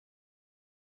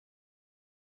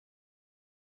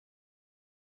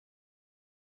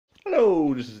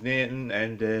Hello, this is Nathan,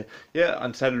 and yeah,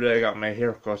 on Saturday I got my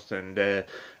hair cut, and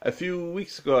a few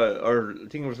weeks ago, or I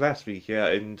think it was last week, yeah,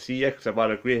 in CX I bought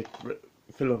a great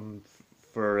film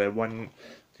for I think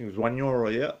it was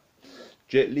 €1, yeah.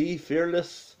 Jet Li,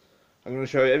 Fearless. I'm going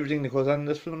to show you everything that goes on in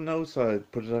this film now, so I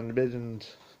put it on the bed and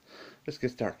let's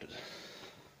get started.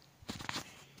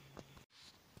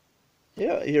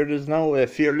 Yeah, here it is now,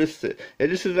 Fearless.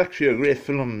 This is actually a great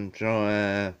film,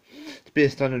 it's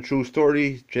based on a true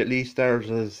story. Jet Li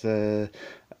stars as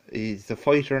he's a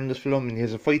fighter in this film, and he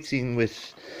has a fight scene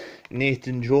with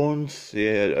Nathan Jones.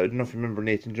 Yeah, I don't know if you remember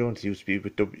Nathan Jones. He used to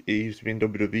be he used to be in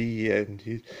WWE, and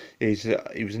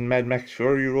he was in Mad Max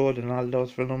Fury Road and all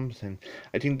those films. And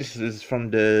I think this is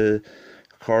from the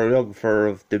choreographer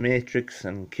of The Matrix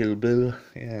and Kill Bill.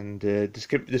 And this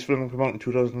film came out in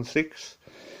 2006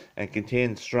 and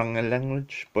contains strong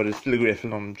language, but it's still a great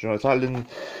film. It's all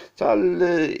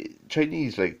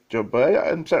Chinese, like. But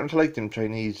I'm starting to like them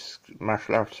Chinese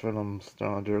martial arts films.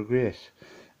 They're great.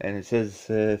 And it says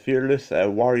 "Fearless, a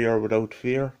warrior without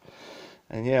fear."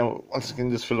 And yeah, once again,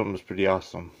 this film is pretty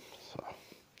awesome. So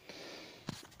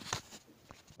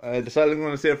that's all I'm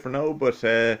going to say for now. But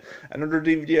another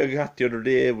DVD I got the other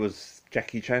day was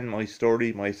Jackie Chan, My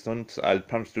Story, My Stunts. I'll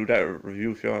promise to do that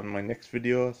review for you on my next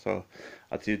video. So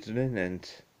I'll see you then, and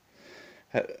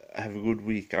have a good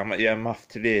week. I'm off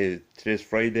today. Today's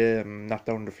Friday. I'm not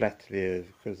down the flat today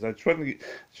because it's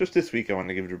just this week I want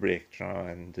to give it a break,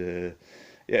 and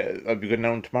yeah, I'll be going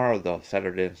down tomorrow though,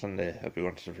 Saturday and Sunday. I'll be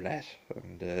going to the flat,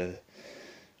 and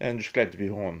I'm just glad to be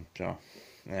home, And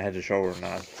I had a shower and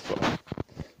all, so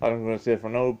all I'm going to say for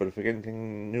now. But if I get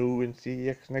anything new in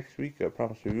CEX next week, I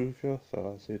promise to review for you. So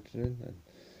I'll see you then, and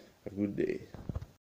have a good day.